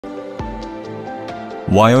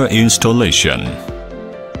Wire installation.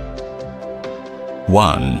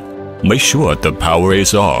 1. Make sure the power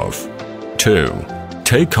is off. 2.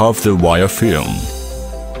 Take off the wire film.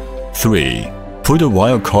 3. Put the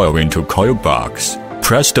wire coil into coil box.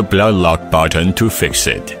 Press the black lock button to fix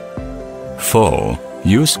it. 4.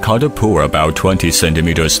 Use cutter pull about 20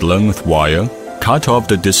 cm length wire. Cut off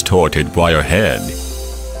the distorted wire head.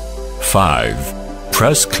 5.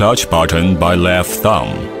 Press clutch button by left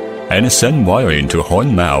thumb and send wire into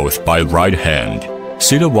horn mouth by right hand.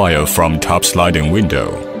 See the wire from top sliding window.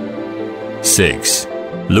 6.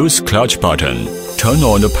 Loose clutch button. Turn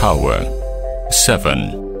on the power.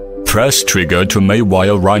 7. Press trigger to make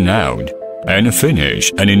wire run out and finish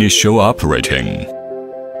an initial operating.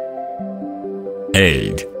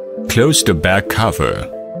 8. Close the back cover.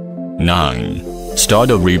 9. Start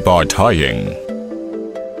the rebar tying.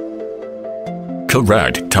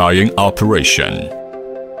 Correct tying operation.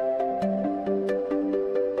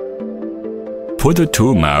 Put the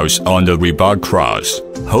tool mouse on the rebar cross.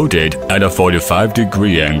 Hold it at a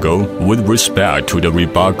 45-degree angle with respect to the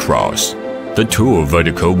rebar cross. The tool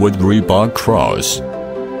vertical with rebar cross.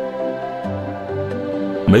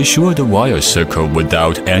 Make sure the wire circle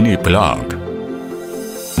without any block.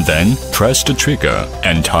 Then press the trigger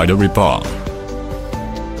and tie the rebar.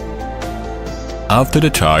 After the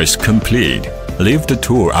tie is complete, lift the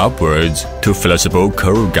tool upwards to flexible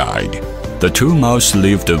curve guide. The tool mouse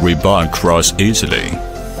leaves the rebar cross easily.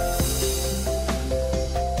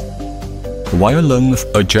 Wire length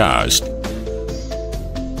adjust.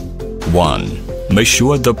 1. Make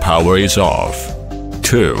sure the power is off.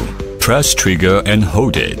 2. Press trigger and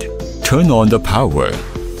hold it. Turn on the power.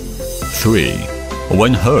 3.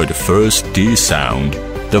 When heard first D sound,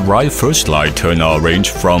 the right first light turn orange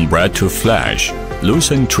from red to flash.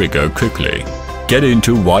 Loosen trigger quickly. Get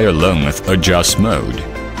into wire length adjust mode.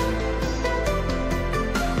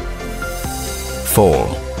 4.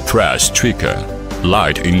 Press trigger.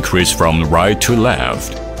 Light increase from right to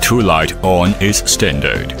left. 2 light on is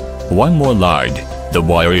standard. 1 more light. The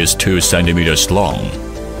wire is 2 cm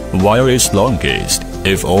long. Wire is longest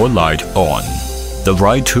if all light on. The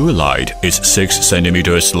right 2 light is 6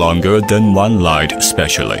 cm longer than 1 light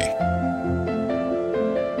specially.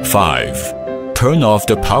 5. Turn off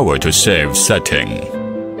the power to save setting.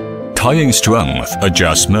 Tying strength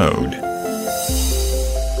adjust mode.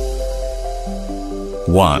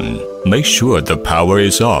 1. Make sure the power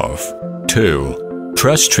is off. 2.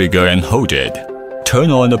 Press trigger and hold it.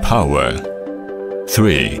 Turn on the power.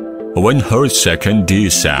 3. When heard second D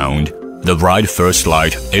sound, the right first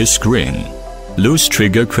light is green. Loose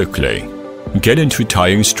trigger quickly. Get into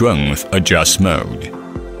tying strength adjust mode.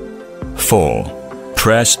 4.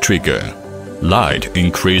 Press trigger. Light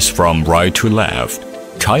increase from right to left.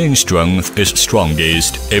 Tying strength is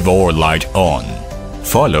strongest if all light on.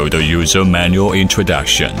 Follow the user manual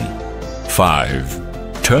introduction.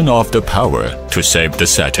 5. Turn off the power to save the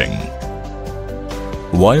setting.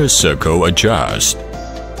 Wire circle adjust.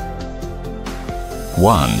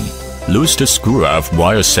 1. Loose the screw-up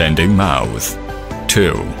wire sanding mouth.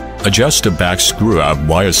 2. Adjust the back screw-up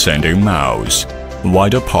wire sanding mouth.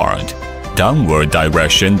 Wide apart. Downward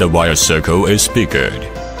direction the wire circle is bigger.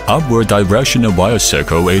 Upward direction the wire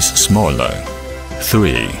circle is smaller.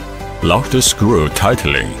 3. Lock the screw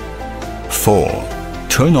tightly. 4.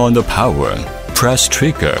 Turn on the power. Press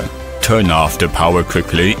trigger. Turn off the power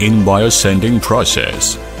quickly in wire sanding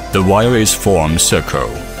process. The wire is formed circle.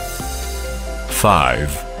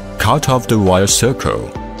 5. Cut off the wire circle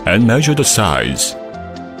and measure the size.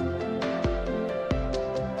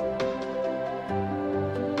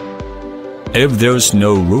 If there's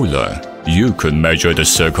no ruler, you could measure the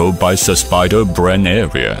circle by Surspider brand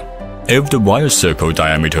area. If the wire circle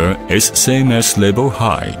diameter is same as label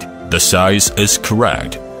height, the size is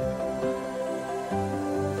correct.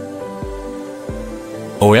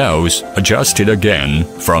 Or else, adjust it again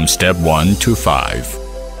from step 1 to 5.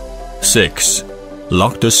 6.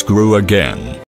 Lock the screw again.